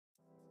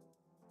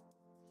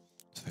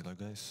Hello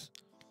guys,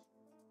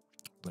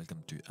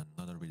 welcome to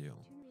another video.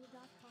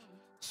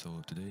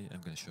 So today I'm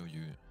gonna show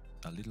you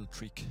a little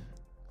trick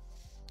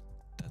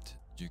that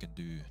you can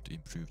do to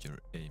improve your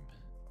aim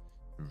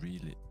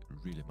really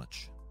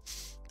much.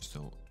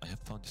 So I have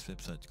found this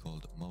website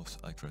called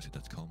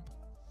mouseaccuracy.com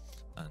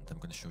and I'm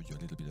gonna show you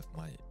a little bit of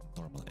my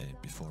normal aim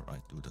before I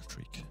do the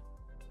trick.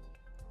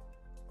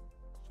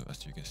 So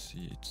as you can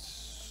see,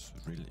 it's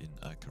really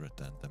inaccurate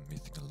and I'm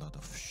missing a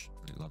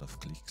lot of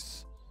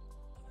clicks.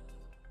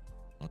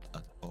 Not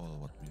at all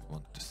what we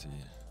want to see.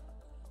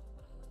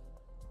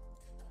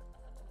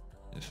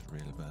 It's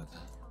really bad.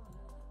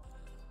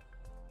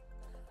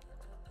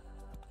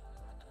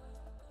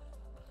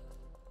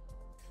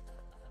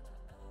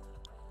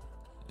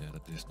 Yeah,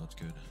 that is not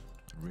good.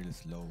 Really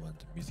slow and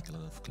missing a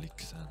lot of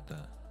clicks, and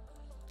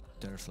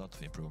there's a lot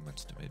of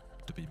improvements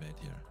to be made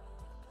here.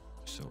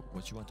 So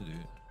what you want to do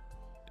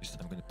is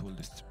I'm going to pull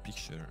this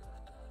picture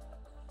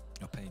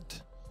of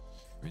paint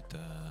with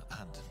the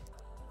hand.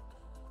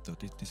 So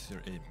this is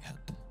your aiming hand.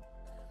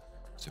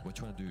 So what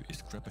you want to do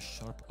is grab a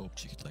sharp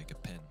object like a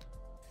pen,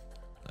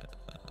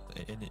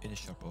 any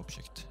sharp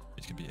object,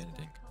 it can be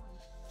anything,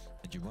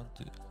 and you want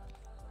to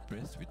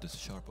press with this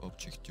sharp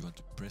object, you want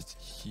to press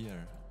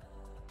here,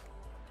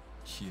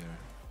 here,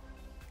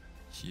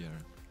 here,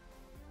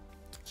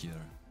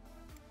 here,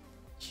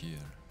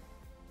 here,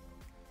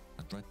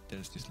 and right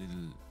there's this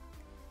little,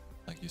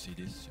 like you see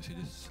this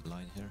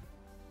line here,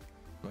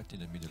 right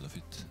in the middle of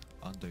it,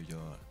 under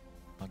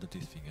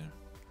this finger.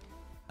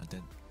 And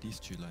then these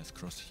two lines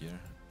cross here,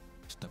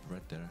 stop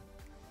right there,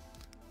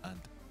 and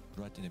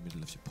right in the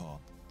middle of your palm,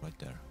 right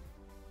there.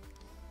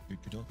 You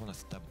don't want to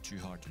stab too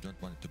hard, you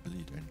don't want it to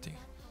bleed or anything.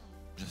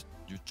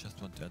 You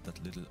just want to add that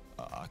little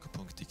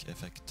acupuncture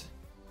effect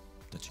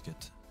that you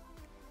get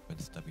when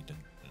stabbing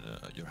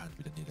your hand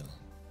with a needle.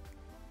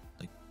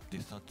 Like,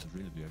 this sounds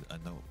really weird, I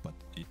know, but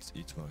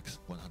it works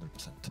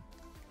 100%.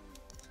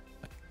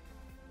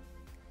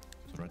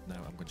 So right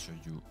now I'm going to show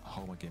you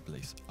how my game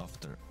plays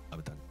after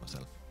I've done it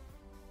myself.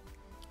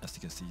 As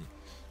you can see,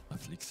 my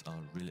flicks are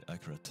really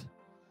accurate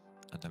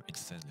and I'm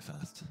insanely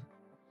fast.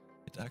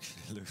 It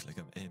actually looks like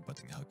I'm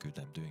aimbotting how good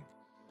I'm doing.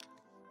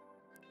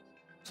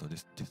 So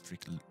this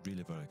trick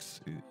really works.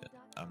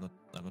 I'm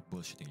not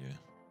bullshitting you.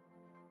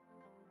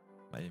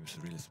 My aim is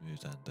really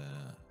smooth and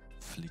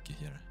flicky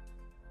here.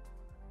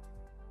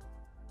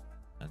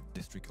 And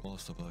this trick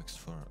also works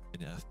for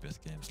any FPS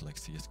games like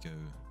CSGO,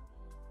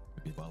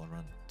 maybe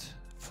Valorant,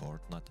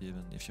 Fortnite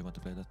even, if you want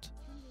to play that.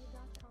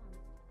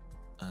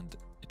 And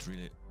it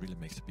really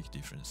makes a big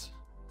difference.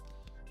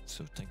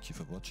 So thank you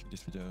for watching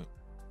this video.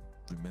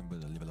 Remember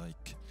to leave a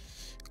like,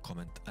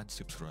 comment and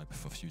subscribe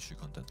for future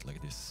content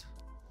like this.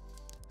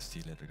 See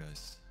you later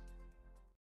guys.